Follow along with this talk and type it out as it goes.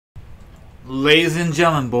Ladies and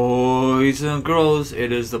gentlemen, boys and girls,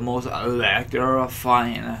 it is the most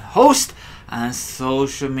electrifying host on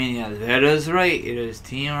social media. That is right, it is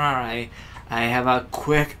Team Ryry. I have a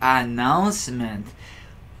quick announcement.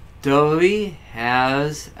 WWE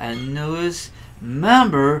has a newest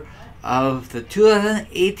member of the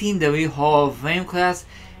 2018 WWE Hall of Fame class.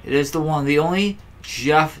 It is the one, the only,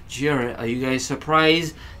 Jeff Jarrett. Are you guys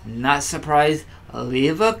surprised? Not surprised?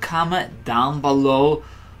 Leave a comment down below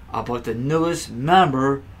about the newest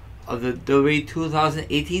member of the WWE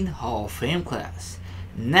 2018 Hall of Fame class.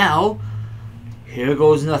 Now, here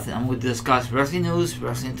goes nothing. I'm going to discuss wrestling news,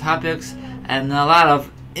 wrestling topics, and a lot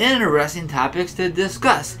of interesting topics to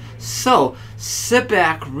discuss. So, sit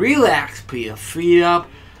back, relax, put your feet up,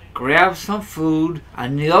 grab some food.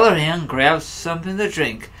 On the other hand, grab something to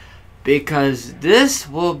drink, because this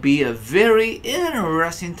will be a very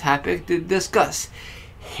interesting topic to discuss.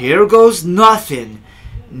 Here goes nothing.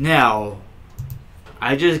 Now,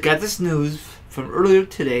 I just got this news from earlier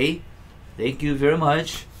today. Thank you very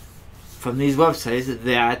much. From these websites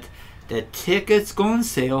that the tickets go on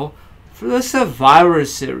sale for the Survivor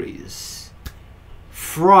Series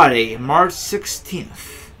Friday, March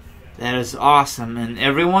 16th. That is awesome, and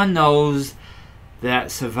everyone knows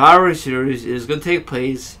that Survivor Series is going to take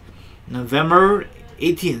place November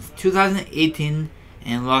 18th, 2018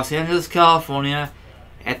 in Los Angeles, California,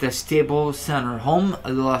 at the Staples Center, home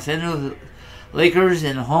of the Los Angeles Lakers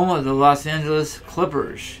and home of the Los Angeles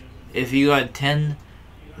Clippers. If you attend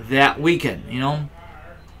that weekend, you know,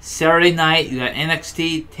 Saturday night you got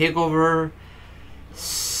NXT Takeover,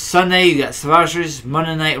 Sunday you got Survivor Series,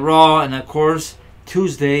 Monday Night Raw, and of course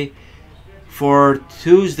Tuesday for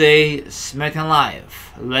Tuesday SmackDown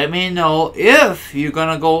Live. Let me know if you're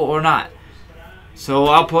gonna go or not. So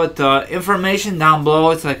I'll put information down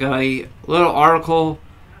below. It's like a little article.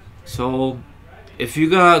 So if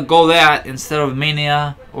you're gonna go that instead of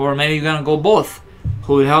Mania, or maybe you're gonna go both,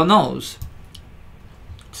 who the hell knows?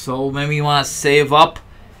 So maybe you want to save up.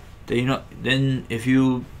 Then if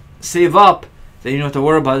you save up, then you don't have to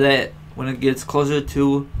worry about that when it gets closer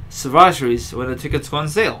to Survivor Series, when the tickets go on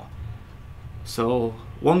sale. So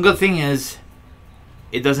one good thing is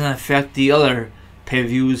it doesn't affect the other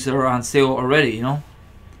pay-per-views that are on sale already, you know.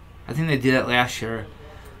 I think they did it last year.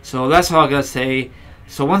 So that's all I gotta say.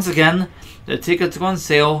 So once again, the tickets go on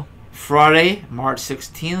sale Friday, March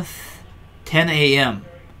 16th, 10 a.m.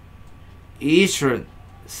 Eastern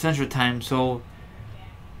Central Time. So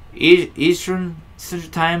Eastern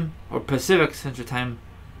Central Time or Pacific Central Time.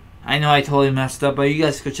 I know I totally messed up, but you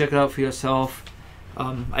guys could check it out for yourself.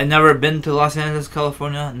 I've never been to Los Angeles,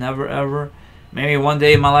 California. Never ever. Maybe one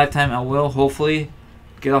day in my lifetime I will, hopefully,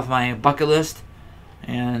 get off my bucket list.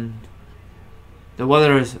 And the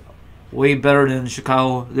weather is way better than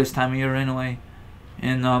Chicago this time of year anyway.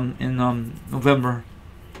 In November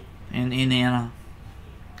in Indiana.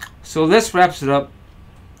 So this wraps it up.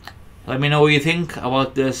 Let me know what you think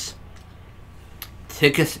about this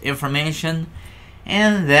tickets information.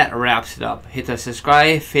 And that wraps it up. Hit the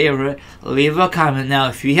subscribe, favorite, leave a comment. Now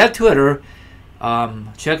if you have Twitter,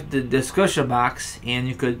 check the description box and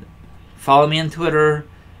you could follow me on Twitter,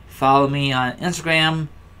 follow me on Instagram.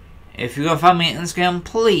 If you're gonna follow me on Instagram,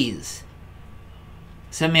 please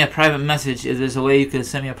send me a private message. If there's a way you can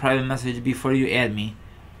send me a private message before you add me.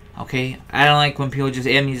 Okay? I don't like when people just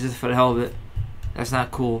add me just for the hell of it. That's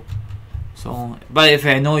not cool. So, but if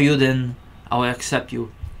I know you, then I will accept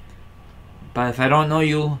you. But if I don't know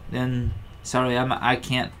you, then sorry, I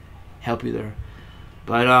can't help you there.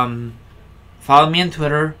 But follow me on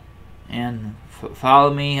Twitter, and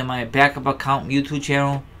follow me on my backup account YouTube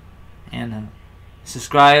channel, and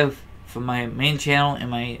subscribe for my main channel,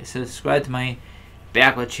 and subscribe to my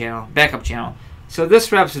backup channel. So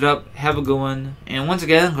this wraps it up. Have a good one, and once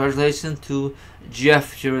again, congratulations to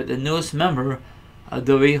Jeff Jarrett, the newest member of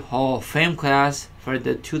the WWE Hall of Fame class for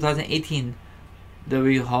the 2018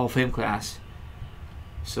 WWE Hall of Fame class.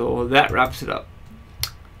 So that wraps it up.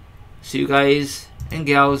 See you guys and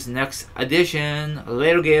gals next edition.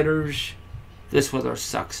 Later, Gators. This weather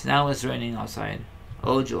sucks. Now it's raining outside.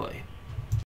 Oh joy.